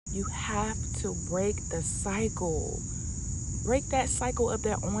You have to break the cycle. Break that cycle of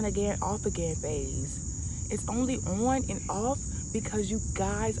that on again, off again phase. It's only on and off because you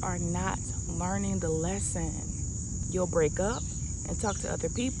guys are not learning the lesson. You'll break up and talk to other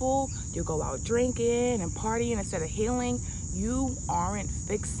people. You'll go out drinking and partying instead of healing. You aren't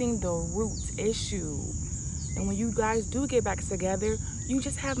fixing the root issue. And when you guys do get back together, you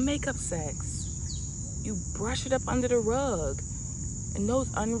just have makeup sex. You brush it up under the rug. And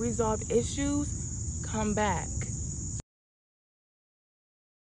those unresolved issues come back.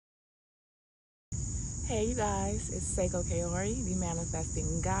 Hey you guys, it's Seiko Kaori, the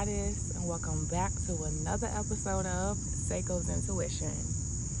Manifesting Goddess, and welcome back to another episode of Seiko's Intuition.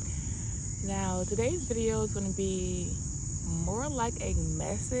 Now, today's video is going to be more like a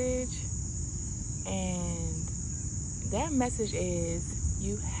message, and that message is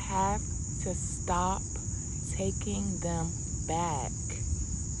you have to stop taking them back.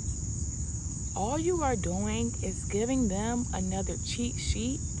 All you are doing is giving them another cheat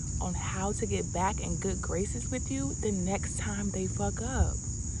sheet on how to get back in good graces with you the next time they fuck up.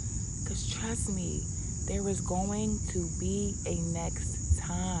 Because trust me, there is going to be a next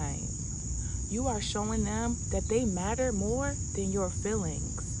time. You are showing them that they matter more than your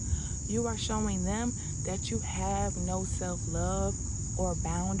feelings. You are showing them that you have no self-love or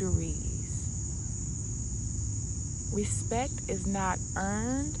boundaries. Respect is not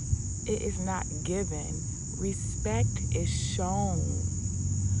earned, it is not given. Respect is shown.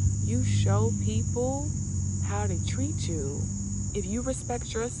 You show people how to treat you. If you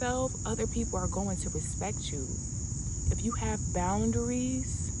respect yourself, other people are going to respect you. If you have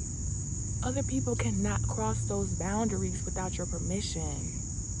boundaries, other people cannot cross those boundaries without your permission.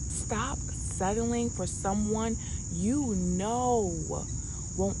 Stop settling for someone you know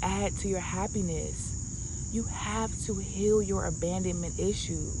won't add to your happiness. You have to heal your abandonment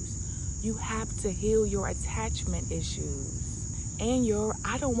issues. You have to heal your attachment issues and your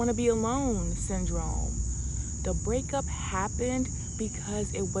I don't want to be alone syndrome. The breakup happened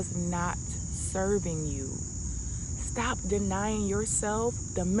because it was not serving you. Stop denying yourself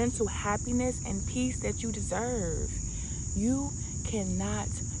the mental happiness and peace that you deserve. You cannot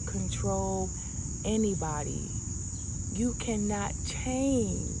control anybody. You cannot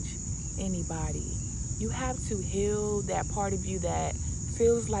change anybody. You have to heal that part of you that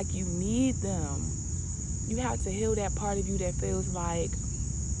feels like you need them. You have to heal that part of you that feels like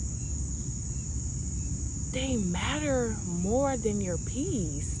they matter more than your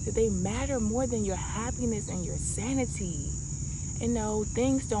peace, that they matter more than your happiness and your sanity. And no,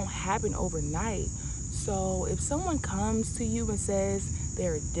 things don't happen overnight. So if someone comes to you and says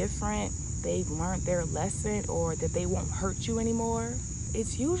they're different, they've learned their lesson, or that they won't hurt you anymore,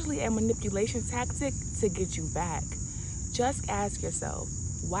 it's usually a manipulation tactic to get you back. Just ask yourself,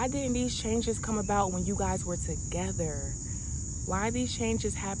 why didn't these changes come about when you guys were together? Why are these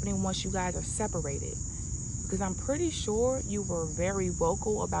changes happening once you guys are separated? Because I'm pretty sure you were very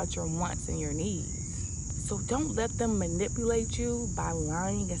vocal about your wants and your needs. So don't let them manipulate you by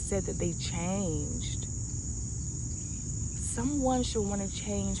lying and said that they changed. Someone should want to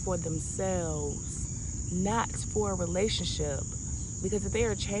change for themselves, not for a relationship. Because if they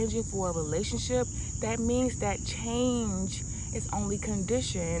are changing for a relationship, that means that change is only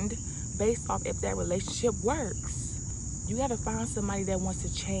conditioned based off if that relationship works. You got to find somebody that wants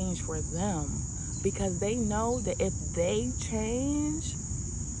to change for them, because they know that if they change,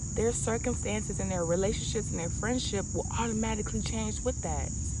 their circumstances and their relationships and their friendship will automatically change with that.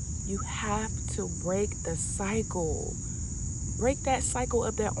 You have to break the cycle. Break that cycle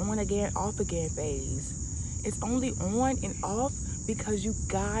of that on again, off again phase. It's only on and off because you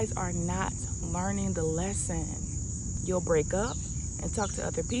guys are not learning the lesson. You'll break up and talk to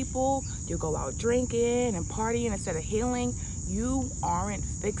other people. You'll go out drinking and partying instead of healing. You aren't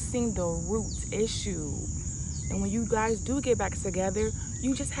fixing the root issue. And when you guys do get back together,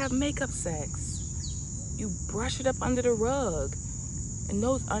 you just have makeup sex. You brush it up under the rug. And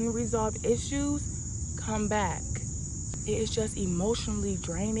those unresolved issues come back. It is just emotionally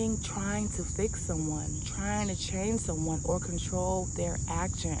draining trying to fix someone, trying to change someone or control their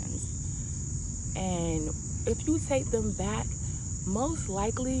actions. And if you take them back, most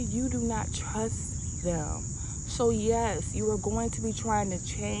likely you do not trust them. So yes, you are going to be trying to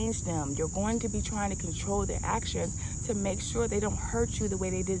change them. You're going to be trying to control their actions to make sure they don't hurt you the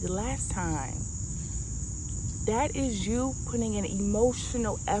way they did the last time. That is you putting an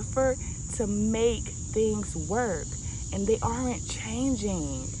emotional effort to make things work, and they aren't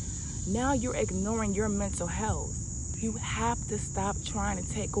changing. Now you're ignoring your mental health. You have to stop trying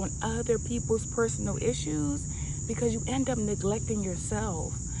to take on other people's personal issues because you end up neglecting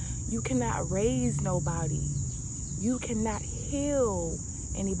yourself. You cannot raise nobody. You cannot heal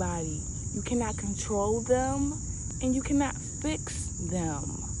anybody. You cannot control them, and you cannot fix them.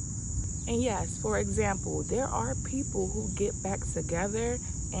 And yes, for example, there are people who get back together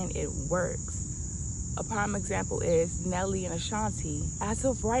and it works. A prime example is Nelly and Ashanti. As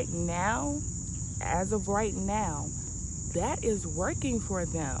of right now, that is working for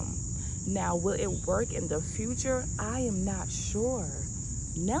them. Now, will it work in the future? I am not sure.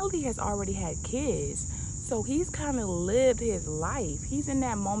 Nelly has already had kids, so he's kind of lived his life. He's in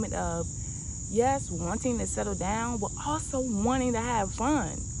that moment of, yes, wanting to settle down, but also wanting to have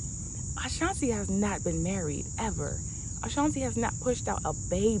fun. Ashanti has not been married ever. Ashanti has not pushed out a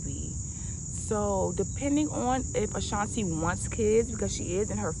baby. So, depending on if Ashanti wants kids, because she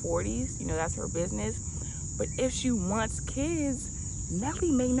is in her 40s, that's her business. But if she wants kids,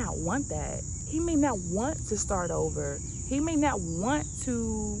 Nelly may not want that. He may not want to start over. He may not want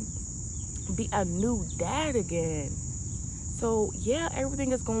to be a new dad again. So, yeah,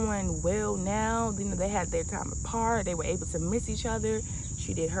 everything is going well now. They had their time apart. They were able to miss each other.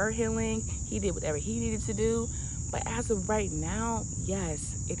 She did her healing. He did whatever he needed to do. But as of right now,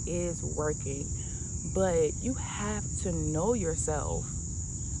 yes, it is working. But you have to know yourself.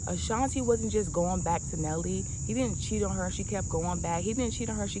 Ashanti wasn't just going back to Nelly. He didn't cheat on her. She kept going back. He didn't cheat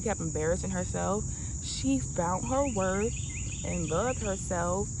on her. She kept embarrassing herself. She found her worth and loved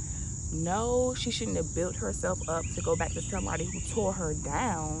herself. No, she shouldn't have built herself up to go back to somebody who tore her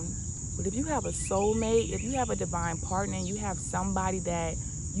down. But if you have a soulmate, if you have a divine partner, and you have somebody that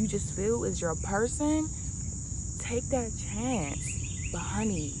you just feel is your person, take that chance. But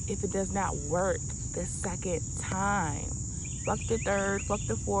honey, if it does not work the second time, fuck the third, fuck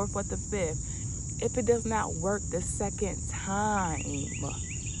the fourth, fuck the fifth. If it does not work the second time,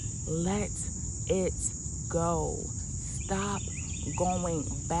 let it go. Stop going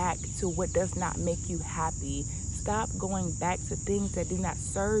back to what does not make you happy. Stop going back to things that do not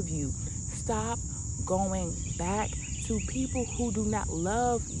serve you. Stop going back to people who do not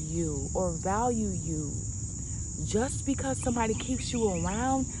love you or value you. Just because somebody keeps you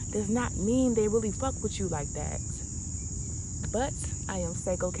around does not mean they really fuck with you like that. But I am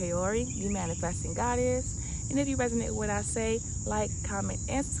Seiko Kaori, the manifesting goddess. And if you resonate with what I say, like, comment,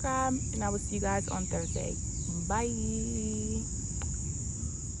 and subscribe. And I will see you guys on Thursday. Bye.